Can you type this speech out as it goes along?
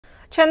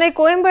Chennai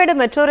Koyambedu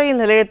metro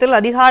rail நிலையத்தில்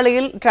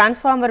அதிகாலையில்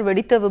transformer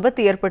வெடித்த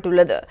விபத்து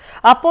ஏற்பட்டுள்ளது.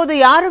 அப்போது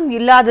யாரும்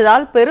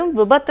இல்லாததால் பெரும்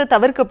விபத்து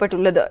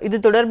தவிர்க்கப்பட்டுள்ளது. இது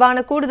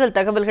தொடர்பான கூடுதல்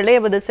தகவல்களை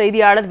எமது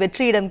செய்தியாளர்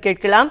வெற்றியிடம்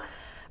கேட்கலாம்.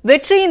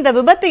 வெற்றி, இந்த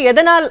விபத்து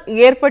எதனால்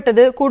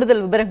ஏற்பட்டது?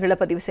 கூடுதல் விவரங்களை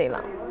பதிவு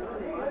செய்யலாம்.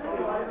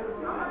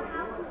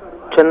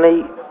 சென்னை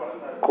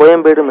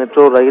கோயம்பேடு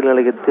மெட்ரோ ரயில்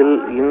நிலையத்தில்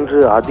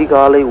இன்று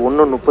அதிகாலை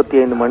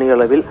 1:35 மணி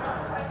அளவில்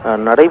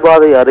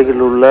நடைபாதை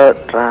அருகில் உள்ள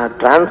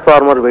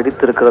டிரான்ஸ்பார்மர்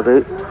வெடித்திருக்கிறது.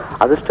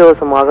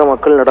 அதிர்ஷ்டவசமாக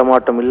மக்கள்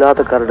நடமாட்டம்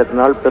இல்லாத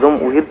காரணத்தினால் பெரும்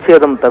உயிர்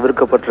சேதம்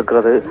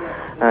தவிர்க்கப்பட்டிருக்கிறது.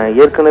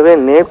 ஏற்கனவே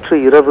நேற்று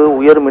இரவு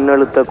உயர்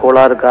மின்னழுத்த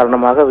கோளாறு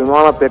காரணமாக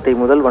விமானப்பேட்டை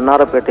முதல்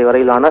வண்ணாரப்பேட்டை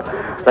வரையிலான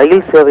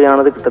ரயில்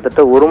சேவையானது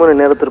கிட்டத்தட்ட 1 மணி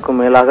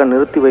நேரத்திற்கும் மேலாக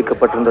நிறுத்தி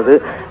வைக்கப்பட்டிருந்தது.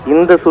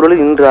 இந்த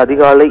சூழலில் இன்று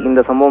அதிகாலை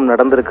இந்த சம்பவம்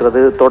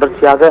நடந்திருக்கிறது.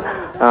 தொடர்ச்சியாக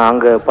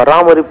அங்கு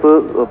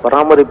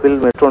பராமரிப்பில்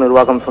மெட்ரோ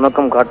நிர்வாகம்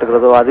சுணக்கம்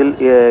காட்டுகிறதோ, அதில்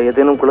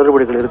ஏதேனும்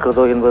குளறுபடிகள்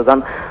இருக்கிறதோ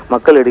என்பதுதான்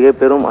மக்களிடையே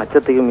பெரும்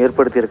அச்சத்தையும்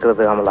ஏற்படுத்தி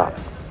இருக்கிறது. அமலா,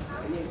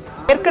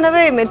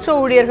 ஏற்கனவே மெட்ரோ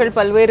ஊழியர்கள்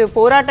பல்வேறு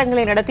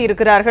போராட்டங்களை நடத்தி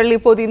இருக்கிறார்கள்.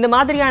 இப்போது இந்த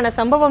மாதிரியான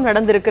சம்பவம்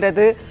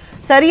நடந்திருக்கிறது.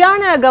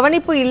 சரியான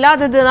கவனிப்பு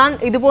இல்லாததுதான்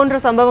இது போன்ற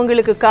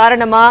சம்பவங்களுக்கு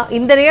காரணமா?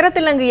 இந்த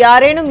நேரத்தில் அங்கு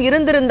யாரேனும்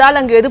இருந்திருந்தால்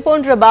அங்கு எது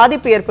போன்ற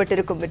பாதிப்பு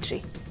ஏற்பட்டிருக்கும்? வெற்றி,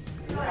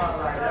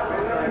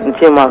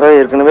 நிச்சயமாக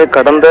ஏற்கனவே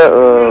கடந்த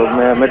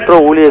மெட்ரோ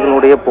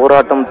ஊழியர்களுடைய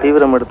போராட்டம்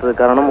தீவிரம் எடுத்தது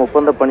காரணம்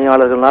ஒப்பந்த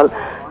பணியாளர்களால்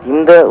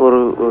இந்த ஒரு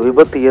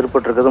விபத்து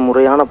ஏற்பட்டிருக்கிறது.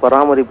 முறையான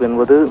பராமரிப்பு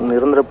என்பது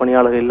நிரந்தர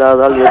பணியாளர்கள்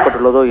இல்லாததால்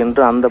ஏற்பட்டுள்ளதோ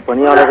என்று அந்த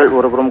பணியாளர்கள்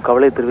ஒருபுறம்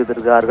கவலை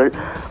தெரிவித்திருக்கிறார்கள்.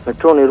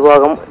 மெட்ரோ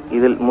நிர்வாகம்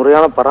இதில்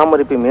முறையான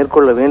பராமரிப்பை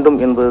மேற்கொள்ள வேண்டும்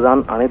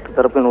என்பதுதான் அனைத்து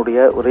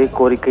தரப்பினுடைய ஒரே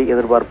கோரிக்கை,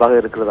 எதிர்பார்ப்பாக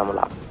இருக்கிறது.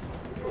 அமலா,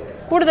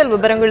 கூடுதல்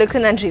விவரங்களுக்கு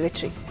நன்றி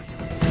வெற்றி.